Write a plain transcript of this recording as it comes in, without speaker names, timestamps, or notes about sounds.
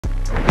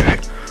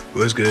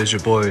What's good? It's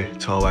your boy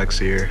Tollax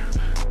here.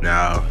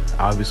 Now,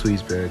 obviously,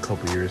 it's been a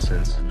couple years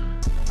since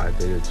I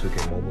took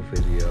a mobile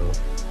video,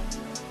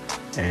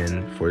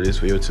 and for this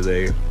video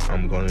today,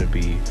 I'm going to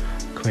be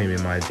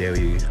claiming my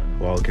daily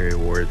Walgary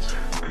rewards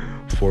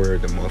for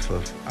the month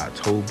of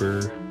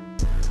October,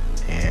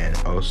 and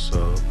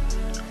also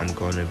I'm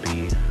going to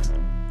be,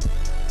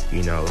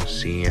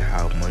 seeing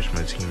how much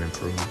my team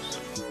improves.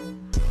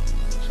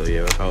 So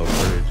yeah, without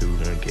further ado,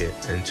 we're gonna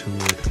get into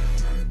it.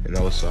 And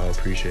also, I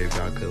appreciate if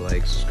y'all could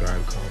like,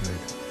 subscribe,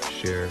 comment,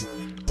 share,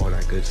 all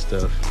that good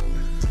stuff.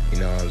 You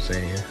know what I'm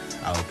saying?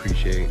 I'll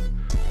appreciate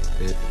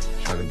it.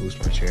 Trying to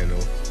boost my channel,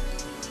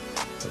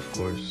 of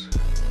course.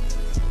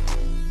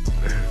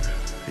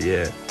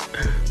 Yeah,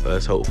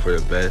 let's hope for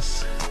the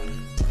best.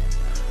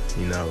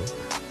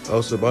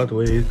 Also, by the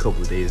way, a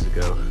couple days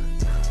ago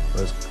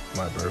was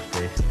my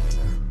birthday.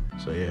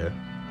 So yeah,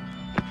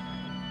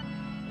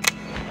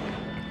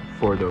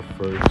 for the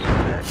first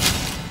match.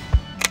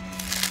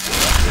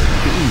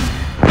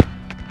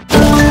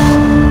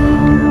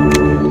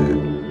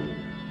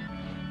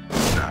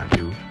 Nah,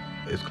 dude,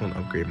 it's gonna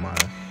upgrade my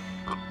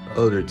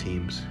other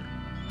teams.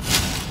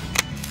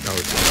 That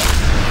was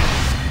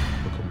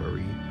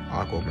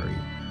Aquamarine.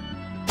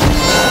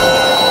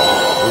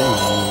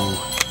 Ooh.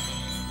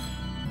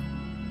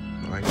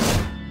 Like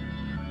that.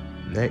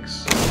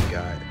 Next, we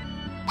got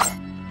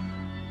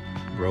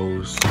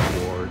Quartz.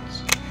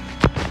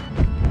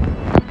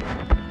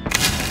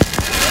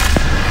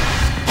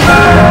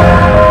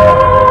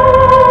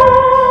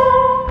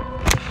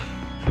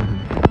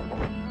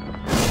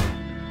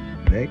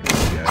 Next,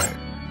 we got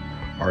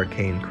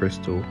Arcane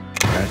Crystal.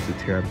 That's the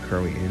tier I'm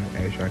currently in,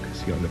 as y'all can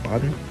see on the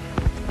bottom.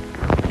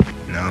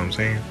 You know what I'm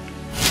saying?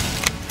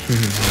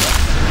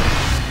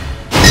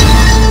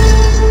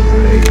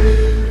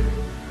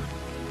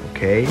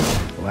 Okay,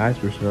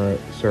 last but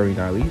certainly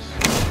not least,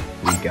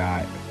 we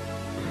got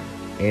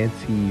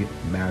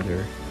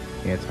Antimatter.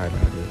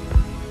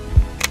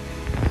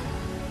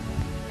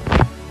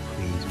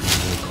 Please be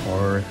a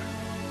card.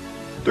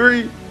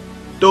 3,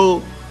 2,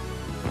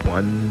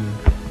 1.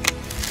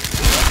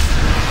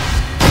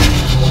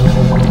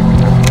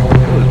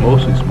 It was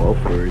mostly small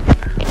for it,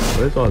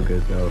 but it's all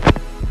good though.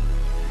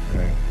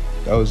 Alright,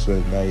 that was a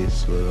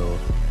nice little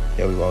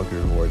daily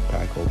Walgary reward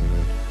pack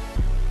opening.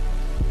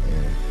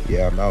 And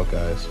yeah, I'm out,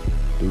 guys.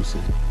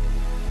 Deuces.